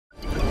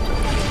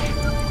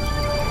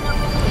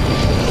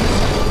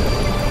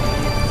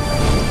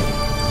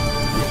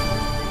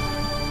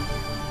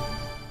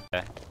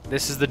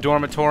This is the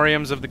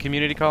dormitoriums of the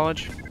community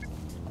college?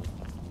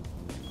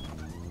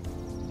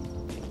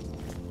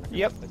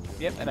 Yep.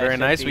 Yep. And Very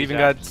nice. We even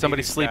got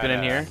somebody sleeping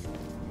in here.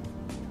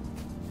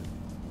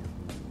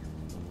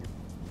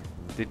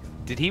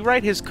 Did he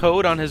write his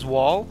code on his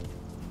wall?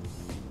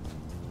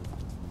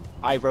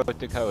 I wrote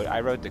the code. I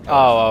wrote the code.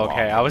 Oh,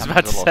 okay. I was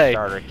about to say.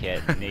 Starter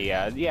kit. And the,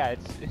 yeah,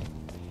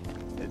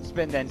 it's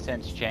been then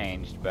since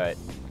changed, but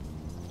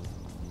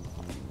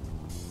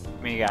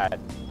we got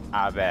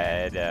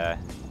Abed,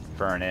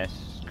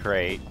 furnace,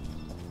 crate.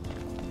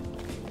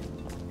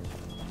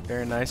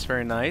 Very nice.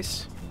 Very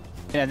nice.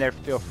 And they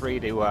feel free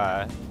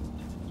to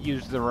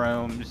use the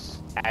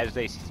rooms as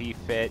they see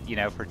fit. You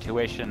know, for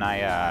tuition,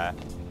 I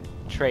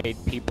trade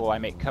people. I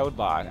make code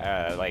lock,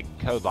 like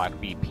code lock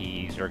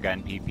BPs or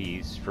gun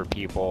PPs for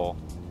people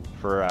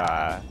for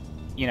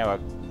you know,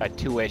 a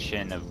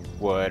tuition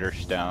of wood or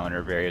stone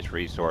or various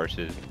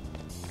resources.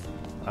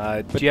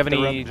 Do you have any?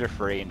 The rooms are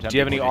free. And some do you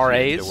have any people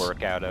just use RAs to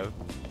work out of?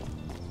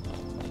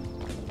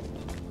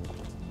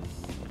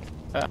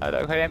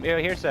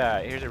 Okay, here's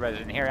a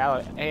resident here.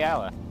 Hey,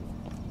 Alla.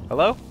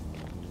 Hello?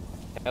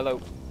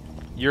 Hello.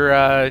 You're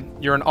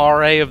an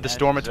RA of this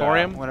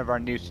dormitorium? One of our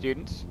new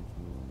students.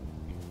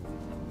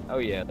 Oh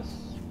yes.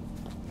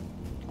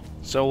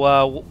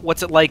 So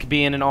what's it like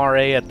being an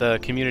RA at the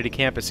community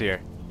campus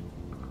here?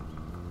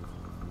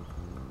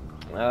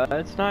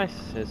 It's nice.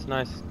 It's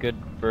nice. Good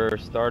for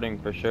starting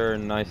for sure.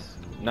 Nice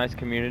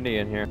community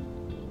in here.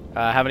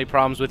 Have any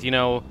problems with, you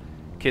know,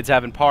 kids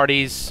having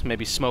parties,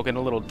 maybe smoking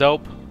a little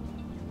dope?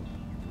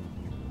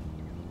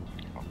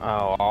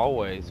 Oh,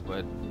 always,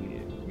 but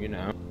you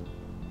know.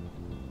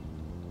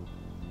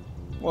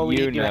 Well, we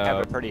do have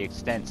a pretty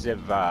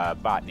extensive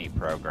botany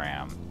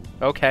program.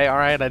 Okay,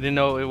 alright, I didn't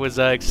know it was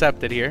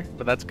accepted here,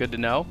 but that's good to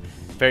know.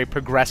 Very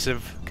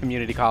progressive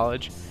community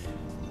college.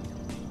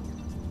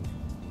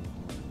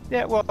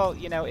 Yeah, well,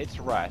 you know, it's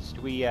Rust.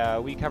 We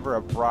cover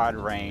a broad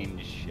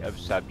range of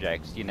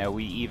subjects. You know,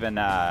 we even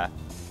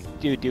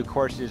do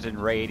courses in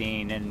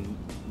raiding and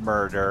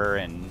murder,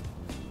 and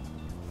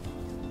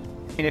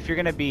I mean, if you're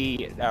going to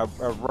be a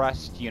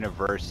Rust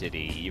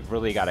university, you've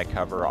really got to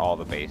cover all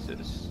the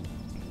bases.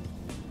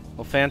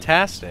 Well,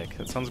 fantastic.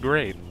 That sounds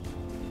great.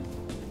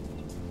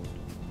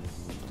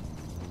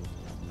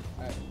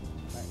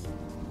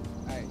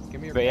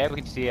 But yeah, we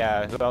can see who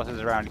else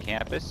is around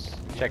campus.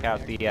 Check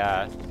out the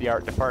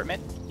art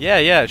department. Yeah,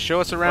 yeah. Show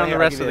us around the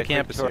rest of the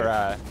campus tour,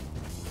 here.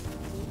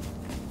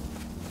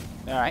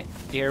 All right,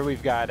 here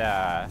we've got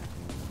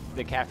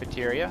the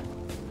cafeteria.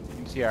 You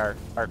can see our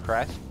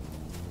crest.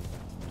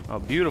 Oh,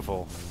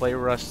 beautiful.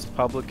 PlayRust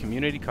Public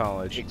Community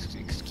College.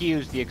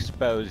 Excuse the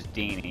exposed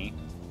Deanie.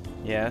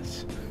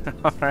 Yes.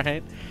 All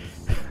right.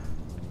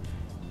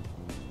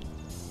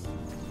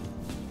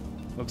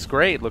 Looks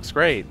great. Looks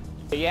great.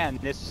 But yeah, and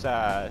this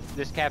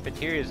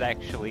cafeteria is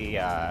actually,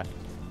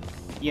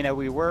 you know,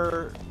 we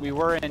were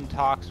in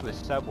talks with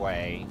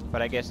Subway,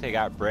 but I guess they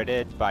got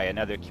bridded by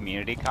another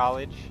community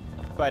college.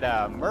 But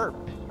MERP,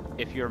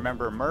 if you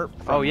remember MERP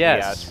from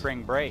the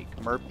spring break,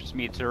 MERP's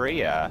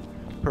Meatzeria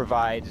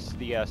provides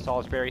the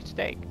Salisbury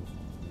steak.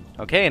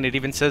 Okay, and it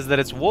even says that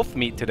it's wolf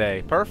meat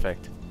today.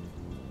 Perfect.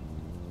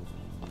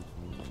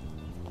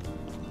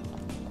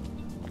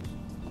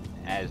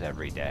 As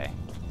every day.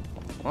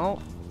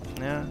 Well,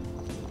 yeah.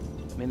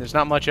 I mean, there's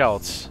not much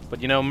else.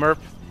 But, you know, MERP,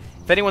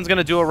 if anyone's going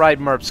to do it right,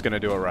 MERP's going to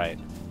do it right.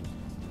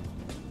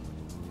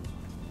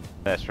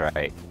 That's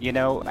right. You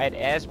know, it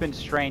has been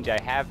strange. I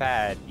have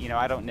had, you know,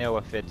 I don't know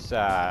if it's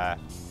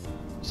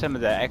some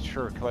of the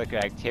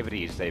extracurricular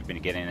activities they've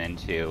been getting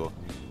into,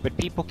 but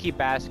people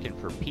keep asking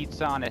for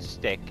pizza on a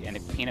stick and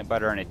peanut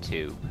butter in a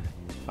tube.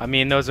 I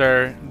mean, those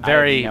are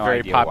very,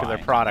 very popular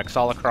why. products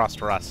all across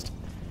Rust.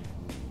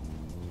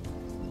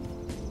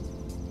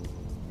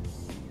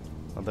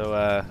 Although,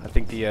 I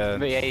think the...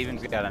 But yeah,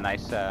 even's got a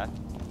nice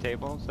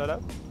table set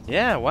up.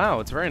 Yeah, wow,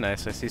 it's very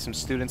nice. I see some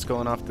students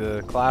going off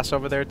to class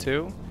over there,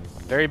 too.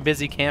 Very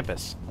busy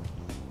campus.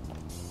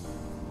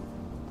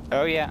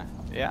 Oh, yeah,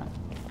 yeah.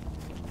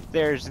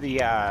 There's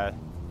the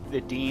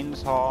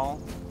Dean's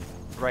Hall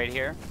right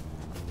here.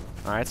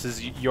 Alright, this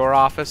is your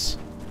office.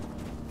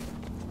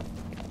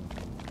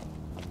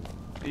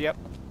 Yep.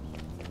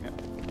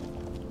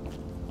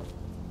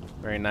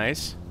 Very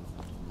nice.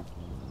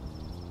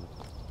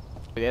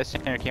 Yes,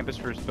 Center Campus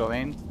First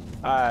Building.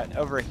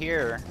 Over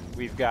here,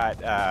 we've got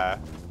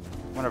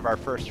one of our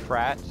first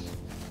frats,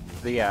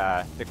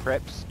 the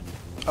Crips.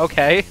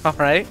 Okay,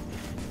 alright.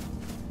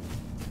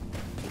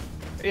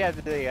 Yeah,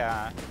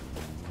 the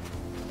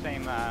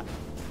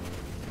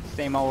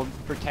same old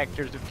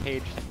protectors of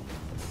Cage.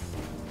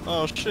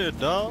 Oh shit,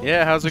 dog.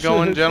 Yeah, how's it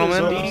going,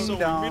 gentlemen? Ding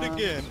dong. Meet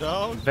again,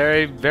 dog.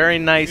 Very, very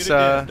nice, Meet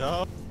again,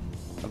 dog.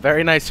 a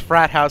very nice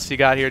frat house you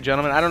got here,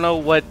 gentlemen. I don't know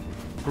what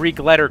Greek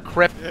letter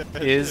Crip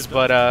is,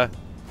 but,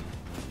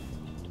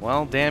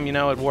 well, damn, you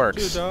know, it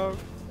works. Shit, dog.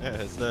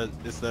 Yeah,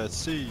 it's that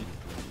C.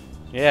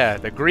 Yeah,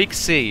 the Greek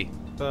C.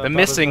 The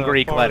missing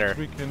Greek letter.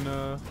 We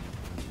can,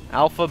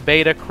 Alpha,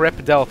 Beta,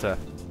 Crip, Delta.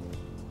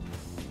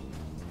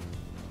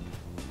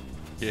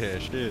 yeah,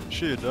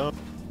 shit, dog.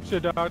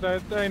 Shit, dog,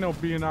 that ain't no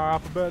B in our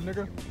alphabet,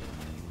 nigga.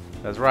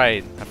 That's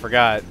right. I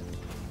forgot.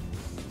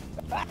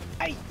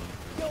 Hey,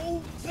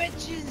 yo,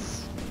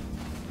 bitches!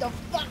 The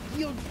fuck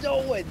you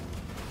doing?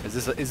 Is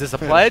this a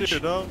pledge?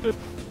 Shit, dog.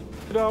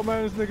 Get out,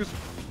 man. This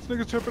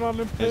nigga's tripping on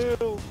them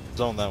pills. It's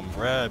on them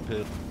rad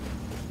pills.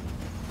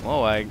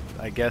 Well, I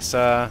guess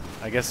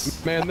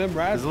Man, them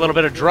rats. there's a little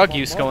bit of drug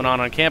use going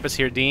on campus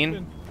here,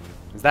 Dean.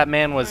 'Cause that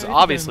man was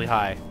obviously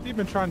high. He's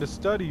been trying to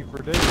study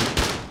for days.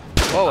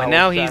 Whoa, and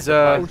now he's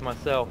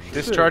myself.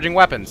 discharging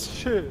weapons.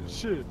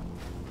 Shit.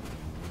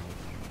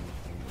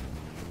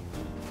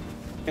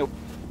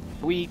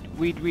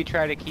 We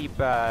try to keep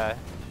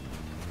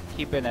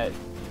keeping it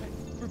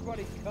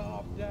Everybody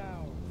calm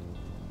down.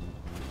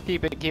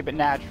 keep it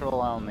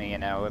natural only. You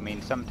know, I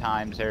mean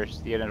sometimes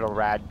there's the little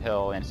rad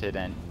pill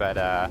incident,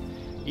 but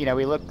you know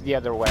we look the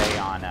other way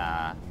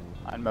on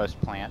most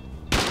plant.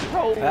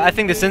 I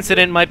think this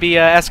incident might be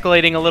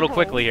escalating a little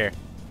quickly here.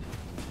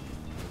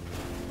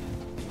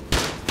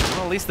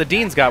 Well, at least the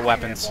dean's got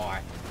weapons.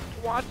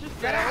 Watch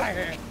it. Get out of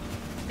here.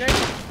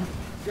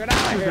 Get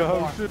out of here,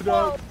 boy. Shit,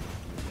 dog.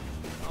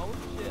 Oh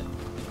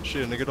shit.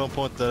 Shit, nigga, don't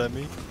point that at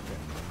me.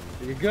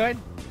 You good?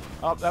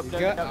 Oh, no,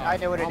 I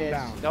know what it calm is.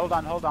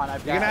 down. Hold on. You're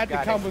gonna have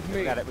to come with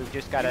me. We've just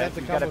You're got gonna have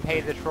to to come with pay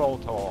me. the troll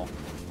toll.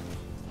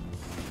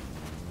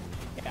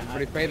 Yeah, When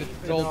he pay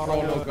the old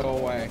troll, he'll go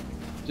away.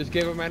 Just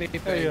give him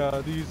anything.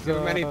 Hey, these Give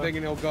him anything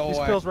and he'll go these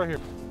away. pills right here.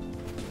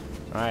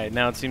 All right,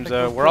 now it seems Take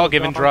those we're all pills,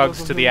 giving Don. drugs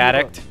Those to will the heal you up.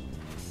 addict,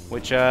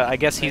 which I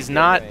guess he's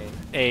not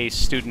a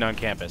student on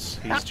campus.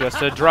 He's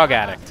just a drug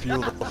addict.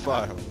 Fuel the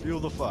fire. Fuel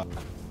the fire.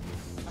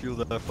 Fuel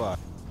the fire.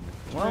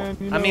 Well, Man,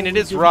 you I mean, know, it we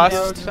is give rust.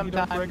 drugs and you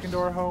don't Sometimes- break into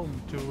our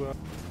home to.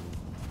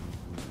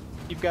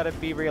 You've got to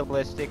be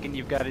realistic, and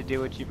you've got to do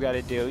what you've got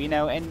to do. You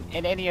know, in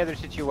any other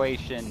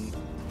situation,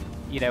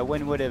 you know,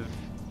 when would have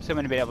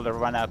someone been able to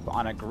run up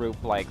on a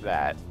group like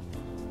that?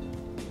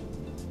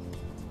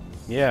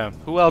 Yeah,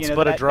 who else You know,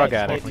 but a that- drug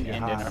that addict? didn't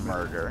end in a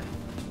murder.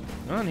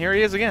 Oh, and here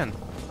he is again.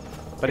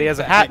 But he has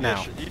a hat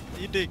now.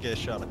 You did get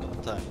shot a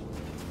couple times.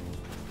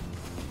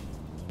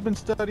 He's been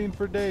studying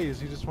for days.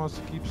 He just wants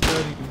to keep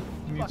studying.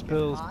 He needs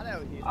pills.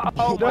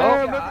 Oh my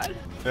god.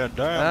 Yeah, damn,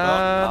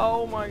 dog.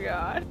 Oh my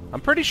god.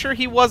 I'm pretty sure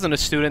he wasn't a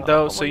student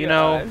though, Oh so my you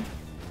know God.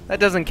 that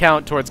doesn't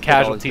count towards all his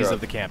casualties drugs.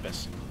 of the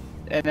campus.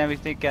 And then we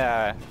think,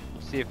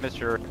 see if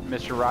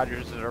Mr.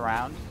 Rogers is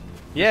around.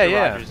 Yeah, Mr.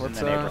 yeah. Rogers is in Let's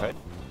the neighborhood.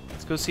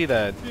 let's go see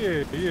that. Yeah.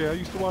 I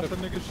used to watch that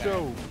nigga's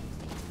show.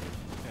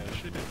 Yeah,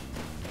 shit.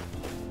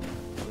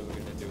 What are we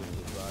gonna do with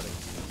this body?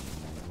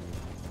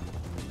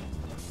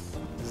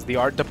 This is the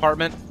art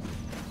department.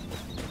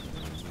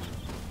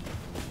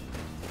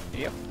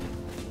 Yep.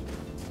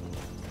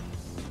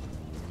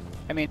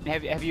 I mean,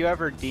 have you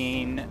ever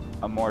seen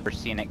a more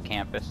scenic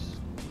campus?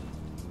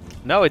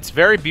 No, it's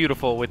very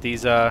beautiful with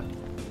these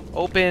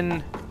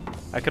open,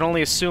 I can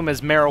only assume as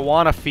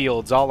marijuana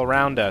fields all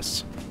around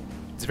us.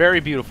 It's a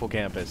very beautiful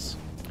campus.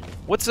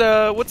 What's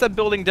that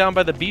building down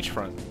by the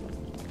beachfront?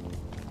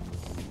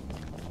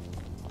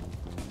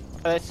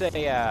 That's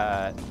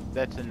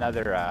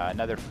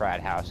another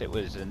frat house. It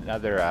was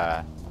another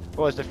well, it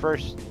was the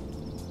first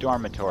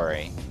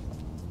dormitory,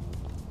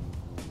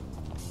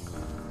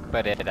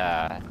 but it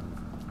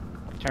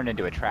turned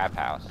into a trap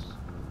house.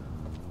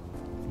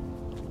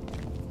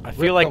 I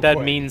feel like that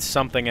quick. means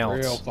something Real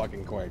else.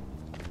 fucking quick.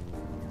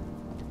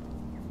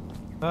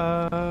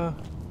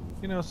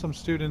 You know, some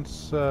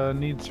students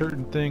need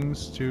certain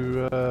things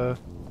to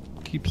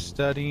keep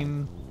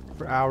studying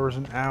for hours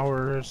and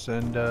hours,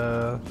 and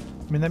I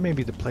mean that may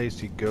be the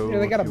place you go. Yeah,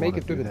 they if gotta you make wanna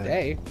it through do the that.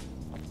 day.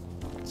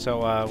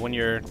 So when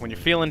you're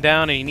feeling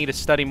down and you need to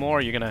study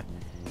more, you're gonna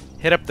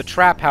hit up the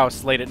trap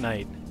house late at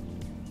night.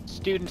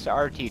 Students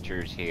are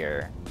teachers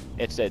here.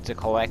 It's a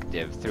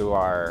collective through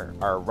our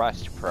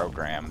Rust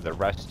program, the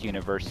Rust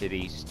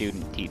University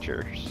Student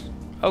Teachers.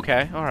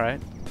 Okay, all right.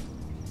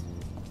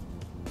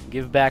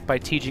 Give back by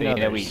teaching So, you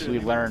know, others. we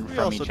learn We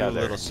from also each do a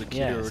other. little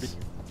security. Yes.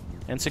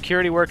 And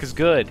security work is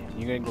good.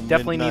 You're gonna Little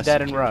definitely need midnight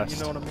that in security, Rust.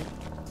 You know what I mean?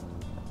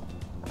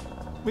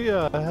 We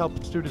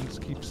help students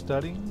keep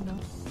studying. You know,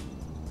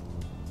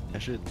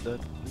 And shit, that. All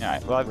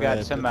right. Well, I've got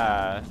Right, some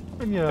and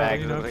yeah,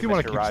 bags you know, that if you look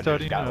want like to Mr. keep Rogers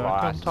studying, got come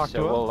lost. talk So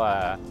to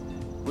us.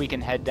 we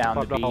can head down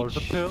the $5 a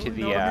beach pill, to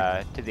you know what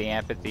I the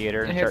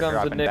amphitheater and Here start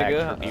comes the dropping bags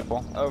nigga for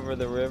people. over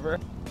the river.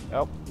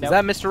 Oh, Is nope.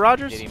 that Mr.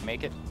 Rogers? Did he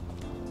make it?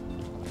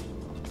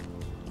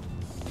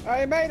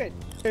 I made it.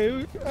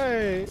 Hey,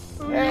 hey,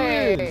 who you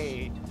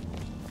Hey!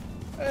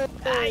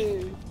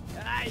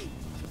 Hey.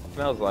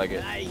 Smells like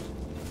it.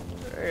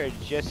 We're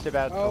just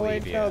about to Oh wait,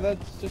 leave you. no,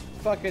 that's just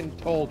fucking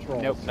toll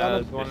trolls. Nope, No,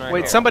 no, there's one right Wait,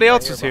 here. somebody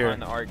else Right is here.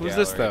 behind the art Who's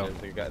this, gallery.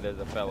 though? There's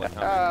a fella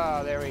coming.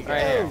 Oh, there we go.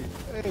 Right here.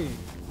 Hey,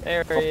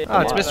 There he is.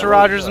 Oh, it's Yeah, Mr. that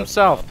Rogers was,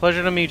 himself.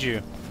 Pleasure to meet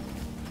you.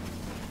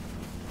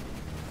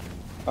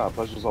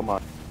 Pleasure's all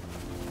mine.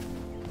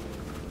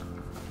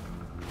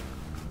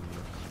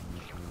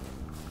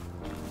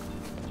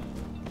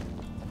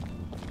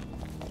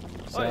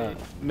 So,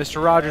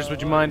 Mr. Rogers,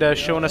 would you mind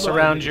showing us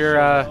around your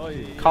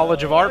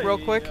College of Art real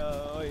quick?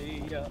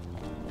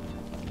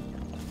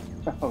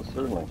 Oh,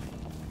 certainly.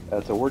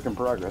 It's a work in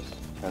progress,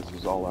 as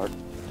is all art.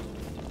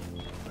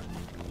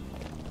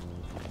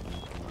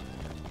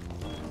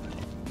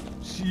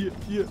 Shit,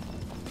 yeah.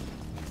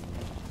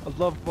 I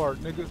love art,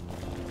 nigga.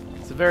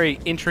 It's a very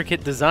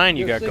intricate design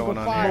you Yo, got going single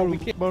on file. here. We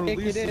can't Mona get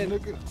Lisa, in.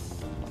 nigga.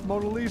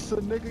 Mona Lisa,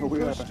 nigga, Oh, we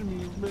you are. pushed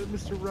me,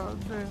 Mr. Rod.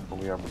 Damn.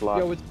 We are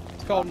blocked. Yo,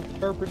 it's called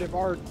interpretive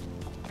art.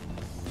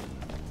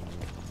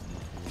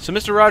 So,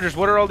 Mr. Rogers,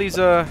 what are all these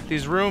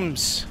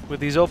rooms with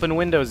these open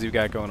windows you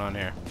got going on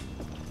here?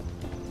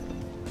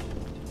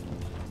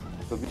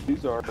 So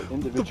these are What the fuck?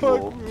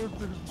 individual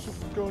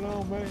What's going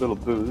on, man? little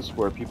booths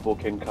where people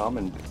can come,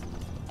 and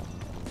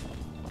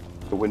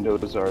the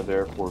windows are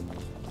there for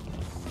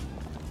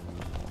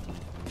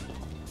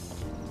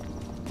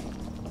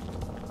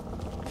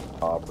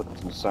put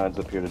some signs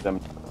up here to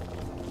demonstrate.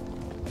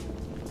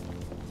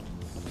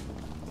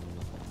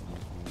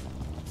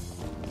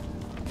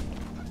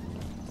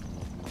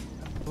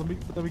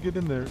 Let me get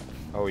in there.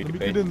 Oh, you're Let me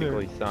get in there.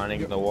 basically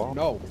signing the wall?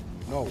 No,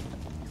 no.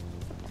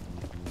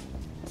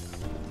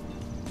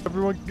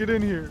 Everyone, get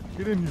in here.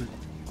 Get in here.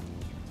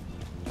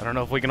 I don't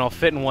know if we can all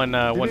fit in one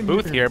in one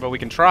booth here. here, but we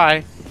can try.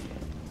 I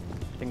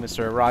think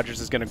Mr.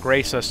 Rogers is going to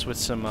grace us with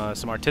some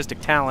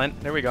artistic talent.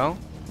 There we go.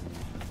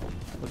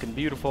 Looking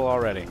beautiful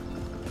already.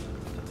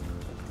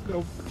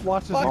 Yo,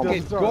 watch this. Fuck, he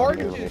it's does his art,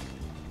 nigga. gorgeous.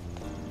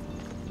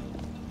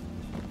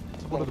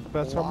 It's one of the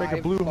best. I'll make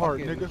a blue Live heart,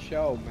 fucking nigga.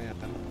 Show, man.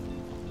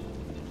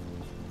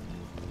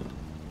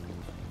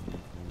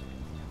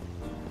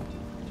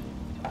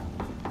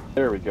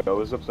 There we go. It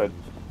was upside.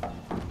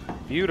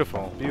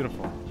 Beautiful,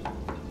 beautiful.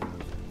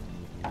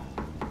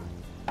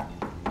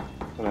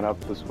 And then out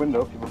this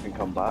window, people can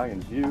come by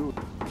and view.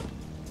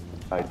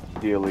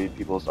 Ideally,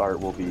 people's art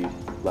will be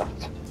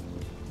left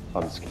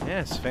on the screen.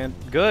 Yes,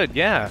 good,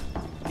 yeah.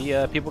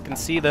 The people can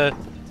see the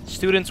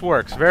students'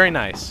 works. Very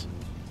nice.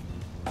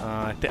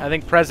 I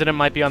think President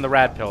might be on the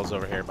rad pills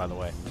over here, by the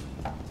way.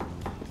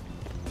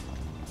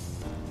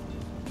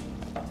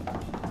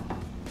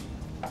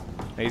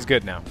 He's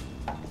good now.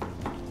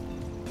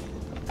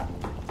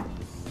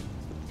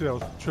 Yeah, I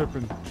was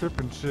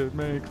tripping shit,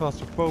 man.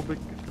 Claustrophobic,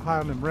 high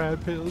on them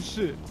rad pills,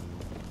 shit.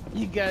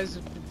 You guys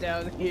are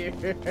down here.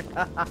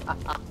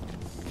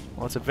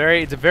 Well, it's a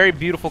very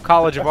beautiful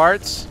college of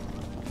arts,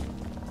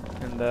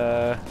 and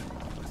you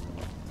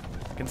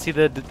can see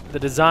the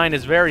design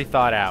is very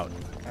thought out.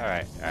 All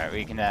right.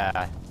 We can.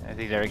 I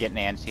think they're getting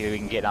antsy. We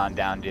can get on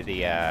down to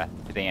the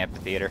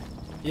amphitheater.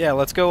 Yeah,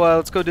 let's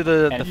go do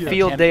the And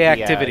field attempt day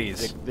the,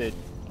 activities.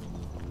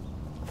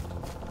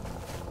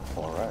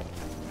 All right.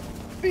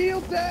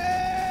 Field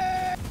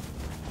day!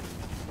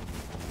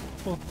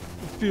 Well,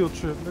 a field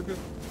trip, nigga.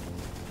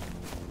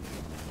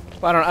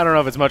 Well, I don't know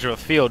if it's much of a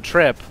field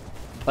trip,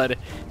 but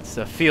it's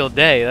a field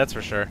day, that's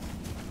for sure.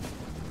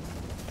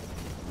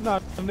 Nah,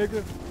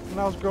 nigga. When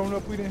I was growing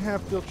up, we didn't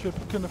have field trips.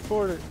 We couldn't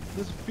afford it.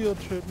 This is a field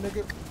trip,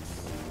 nigga.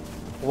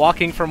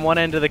 Walking from one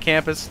end of the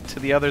campus to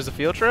the other is a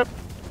field trip?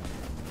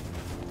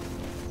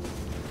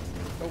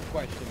 No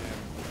question,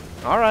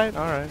 man. All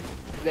right.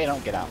 They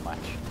don't get out much.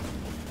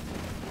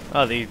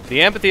 Oh, the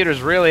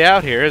amphitheater's really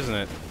out here, isn't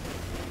it?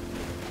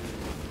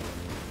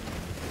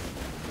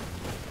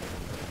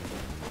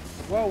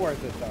 Well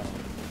worth it,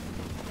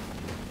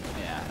 though.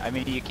 Yeah. I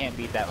mean, you can't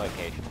beat that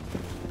location.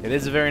 It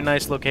is a very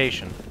nice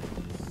location.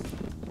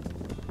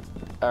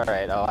 All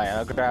right.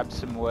 I'll grab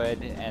some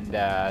wood and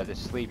the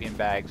sleeping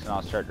bags, and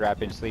I'll start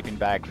dropping sleeping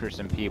bags for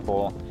some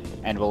people,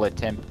 and we'll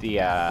attempt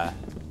the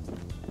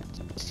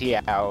see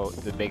how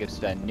the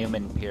biggest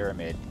Newman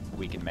pyramid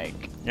we can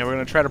make. Yeah, we're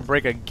gonna try to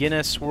break a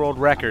Guinness World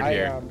Record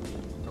here.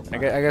 I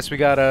I guess we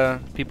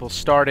got people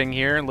starting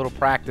here, a little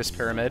practice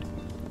pyramid.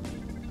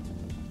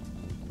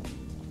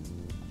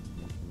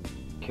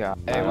 God,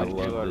 Hey, I what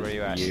love where this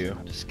you at? view.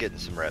 Just getting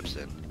some reps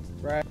in.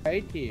 right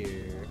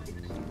here.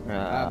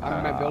 I'm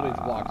in my buildings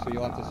block, so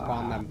you'll have to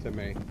spawn them to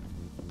me.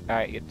 All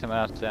right. Get someone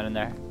else down in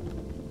there.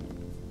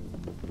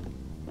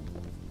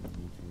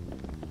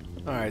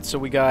 All right, so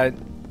we got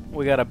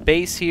a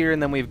base here,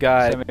 and then we've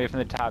got Somebody from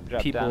the top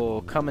drop down.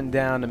 people coming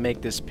down to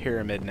make this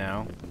pyramid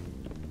now.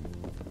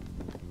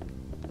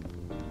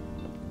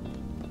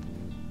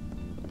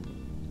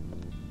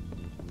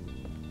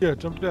 Yeah,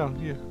 jump down.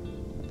 Yeah.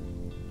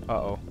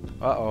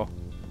 Uh-oh.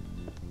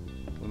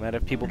 We might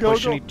have people Go,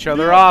 pushing go. each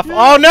other Yeah, off.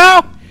 yeah. Oh,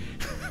 no!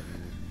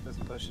 That's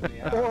pushing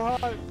me out. Go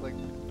high. Like,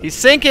 He's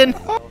sinking!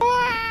 Alright,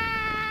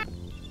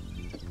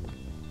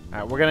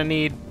 we're gonna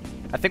need...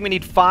 I think we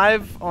need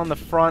 5 on the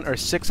front or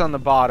 6 on the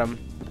bottom.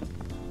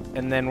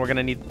 And then we're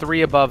gonna need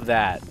 3 above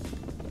that. do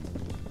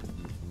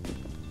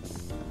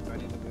I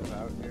need to move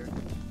out here?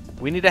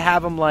 We need to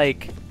have them,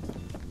 like...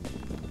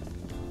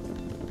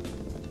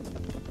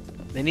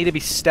 They need to be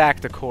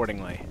stacked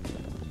accordingly.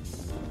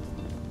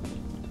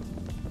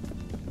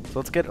 So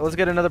let's get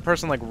another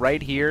person, like,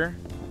 right here.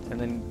 And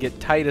then get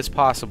tight as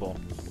possible.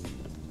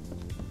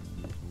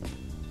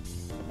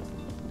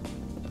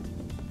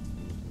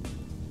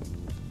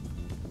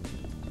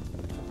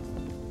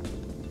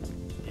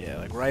 Yeah,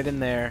 like right in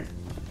there.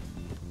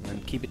 And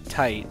then keep it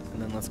tight.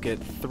 And then let's get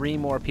 3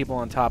 more people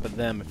on top of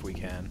them if we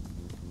can.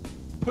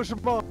 Push him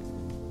on.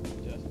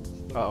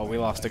 Uh oh, we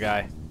lost a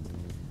guy.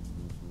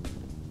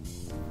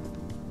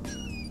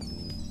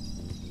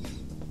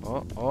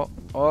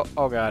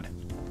 Oh god.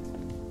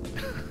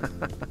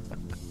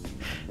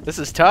 This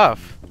is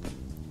tough.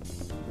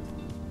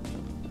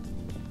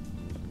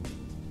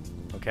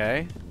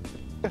 Okay.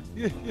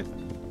 Yeah.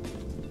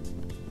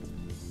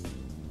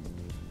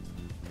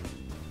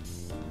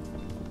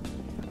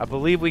 I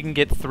believe we can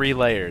get 3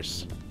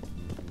 layers.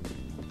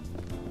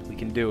 We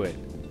can do it.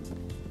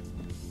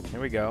 Here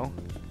we go.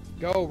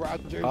 Go,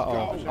 Rogers,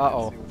 Uh-oh. go.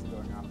 Uh-oh.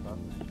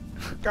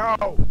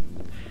 Go!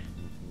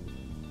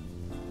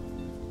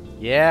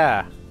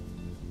 Yeah.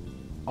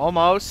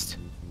 Almost.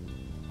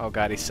 Oh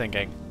god, he's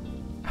sinking.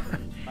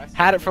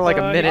 Had it for like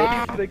a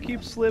minute. They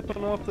keep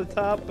slipping off the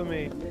top of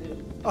me.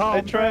 Oh,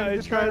 I try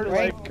to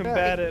like neck.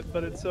 combat it,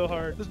 but it's so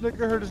hard. This nigga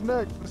hurt his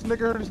neck. This nigga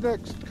hurt his neck.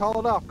 Call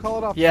it off. Call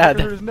it off. Yeah,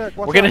 This nigga hurt his neck.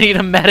 Watch we're gonna out. need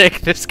a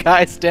medic. This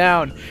guy's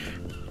down.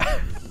 Check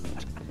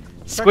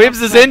Squibs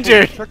on is that fool.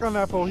 injured. Check on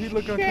that fool. He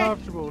look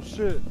uncomfortable.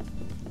 Shit.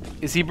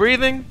 Is he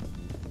breathing?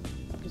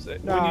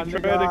 Nah,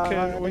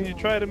 When you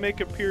try to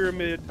make a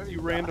pyramid,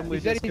 you randomly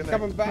He said he's disconnect.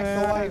 coming back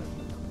to life.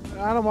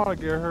 I don't want to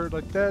get hurt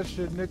like that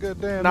shit, nigga.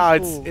 Damn. No,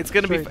 this fool it's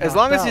gonna be straight as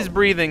long as knocked he's out.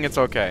 breathing, it's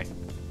okay.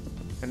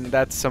 And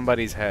that's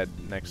somebody's head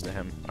next to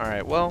him. All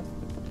right, well,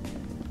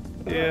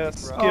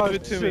 Yes, Oh, give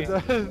it to me. shit,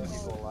 that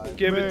is-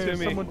 Give Man, it to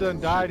me. Someone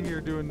done died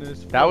here doing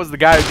this. that was the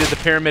guy who did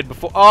the pyramid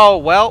before. Oh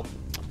well,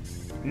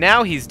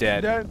 now he's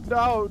dead.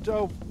 No,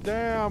 Joe.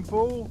 Damn,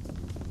 fool.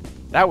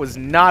 That was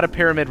not a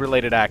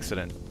pyramid-related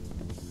accident.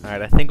 All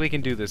right, I think we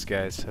can do this,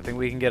 guys. I think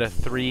we can get a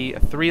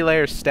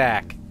three-layer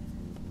stack.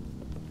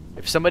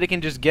 If somebody can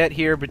just get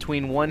here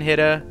between one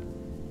hitta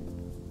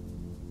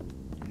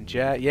and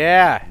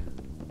yeah.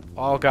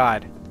 Oh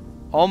god,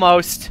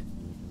 almost.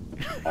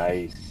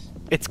 Nice.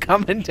 It's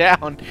coming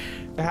down.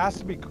 It has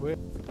to be quick.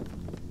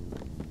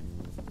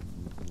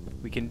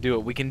 We can do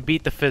it. We can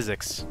beat the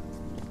physics.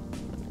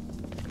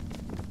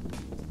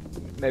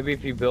 Maybe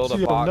if you build a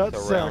See a box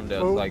nutsack, around us,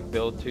 fool. like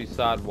build 2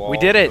 side walls We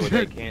did it. so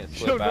they can't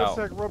Yo, slip out.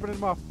 nutsack rubbing in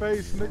my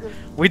face, nigga.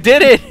 We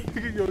did it.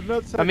 Yo,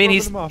 nutsack I mean,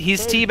 rubbing in my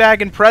he's face.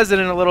 teabagging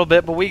president a little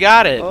bit, but we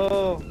got it.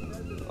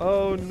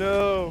 Oh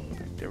no.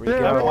 There we Yeah,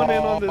 go. One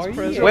in on this Oh, yeah.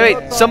 president.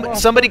 Wait,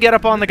 somebody get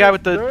up on the guy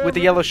with the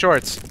yellow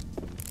shorts.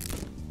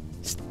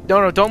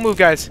 No, don't move,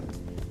 guys.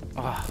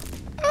 Oh,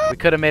 we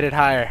could have made it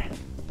higher.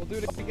 We'll do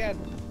it again.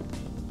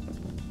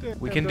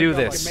 We can do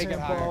this. Make it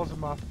higher. Balls in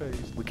my face.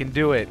 We can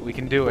do it. We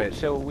can do it.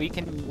 So we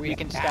can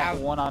stack have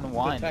the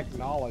one-on-one.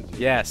 technology.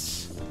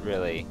 Yes.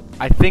 Really?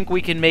 I think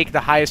we can make the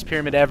highest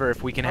pyramid ever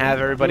if we can have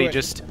do everybody it.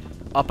 just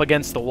up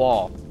against the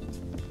wall.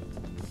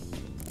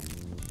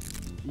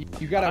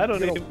 You gotta I don't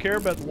get a even care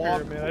about the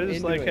walk pyramid. I just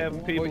into like it,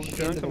 having people push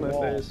junk into in the my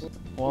wall. face.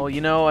 Well, you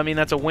know, I mean,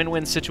 that's a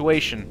win-win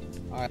situation.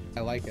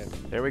 I like it.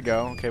 There we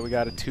go. Okay, we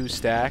got a 2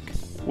 stack.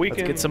 We Let's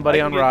can get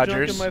somebody I on can get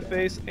Rogers. junk in my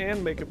face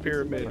and make a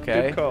pyramid.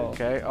 Okay. Good call.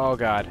 Okay. Oh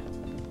god.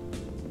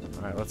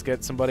 All right, let's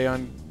get somebody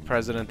on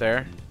president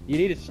there. You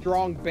need a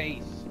strong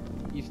base.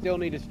 You still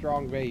need a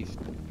strong base.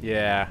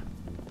 Yeah.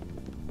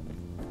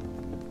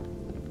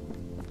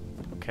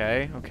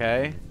 Okay.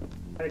 Okay.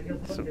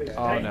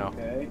 Oh no.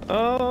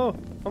 Oh,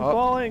 I'm Oh,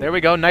 falling. there we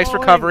go. Nice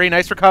Falling. recovery.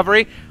 Nice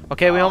recovery.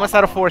 Okay, we almost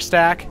had a 4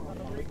 stack.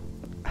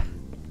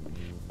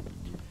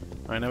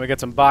 All right, now we got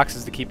some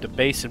boxes to keep the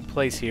base in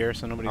place here,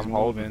 so nobody's I'm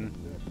moving.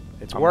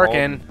 It's I'm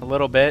working holding. a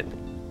little bit,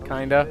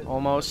 kinda,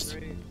 almost.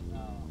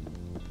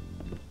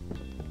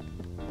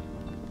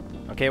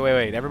 Okay,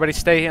 wait. Everybody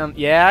stay on.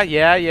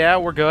 Yeah.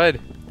 We're good.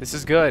 This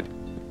is good.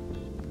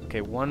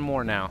 Okay, one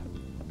more now.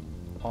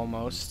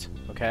 Almost.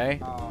 Okay.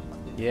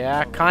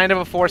 Yeah, kind of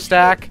a 4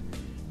 stack.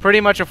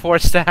 Pretty much a 4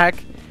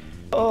 stack.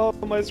 Oh,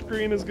 my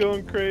screen is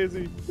going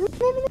crazy.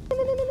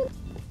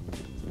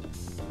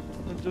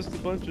 Just a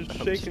bunch of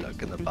shaking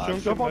stuck in the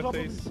junk box. on my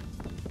face.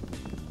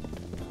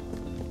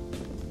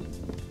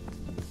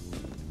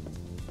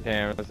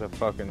 Damn, it's a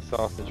fucking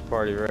sausage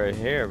party right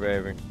here,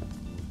 baby.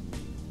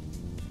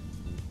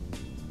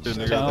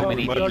 So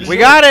many We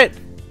got it!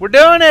 We're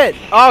doing it!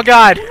 Oh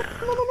god!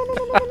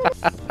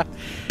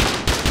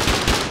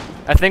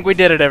 I think we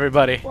did it,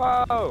 everybody.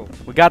 Whoa!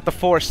 We got the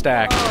 4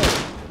 stack.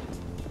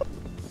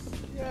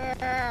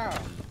 Yeah.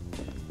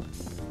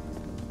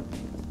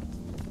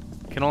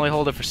 Can only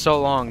hold it for so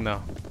long,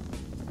 though.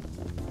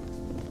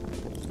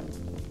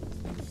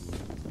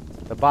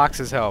 The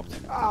boxes helped.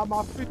 Ah,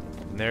 my feet.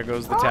 And there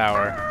goes the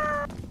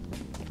tower.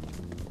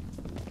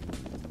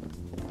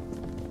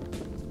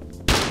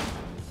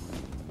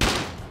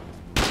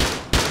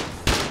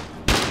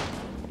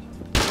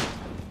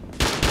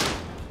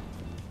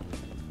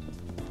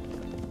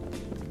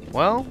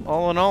 Well,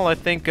 all in all, I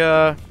think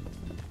you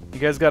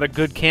guys got a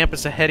good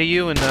campus ahead of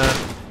you and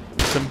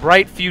some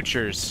bright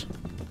futures.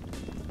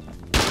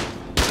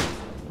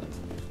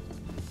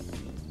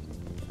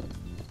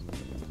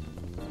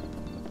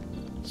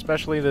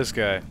 Especially this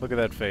guy. Look at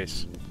that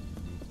face.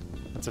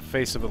 That's a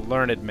face of a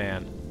learned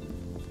man.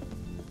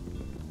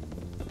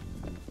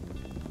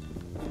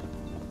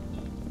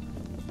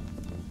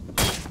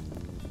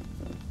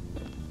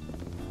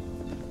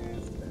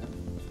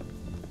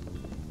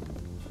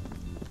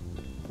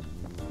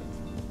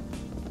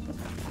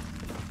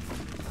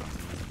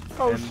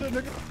 Oh And shit,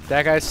 nigga.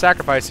 that guy's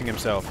sacrificing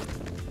himself.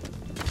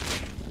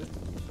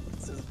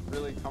 This is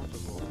really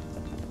comfortable.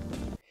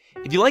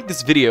 If you like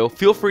this video,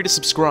 feel free to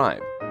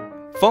subscribe.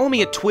 Follow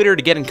me at Twitter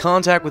to get in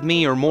contact with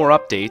me or more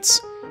updates,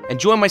 and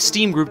join my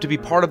Steam group to be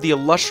part of the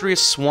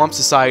illustrious Swamp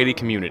Society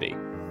community.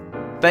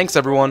 Thanks,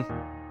 everyone.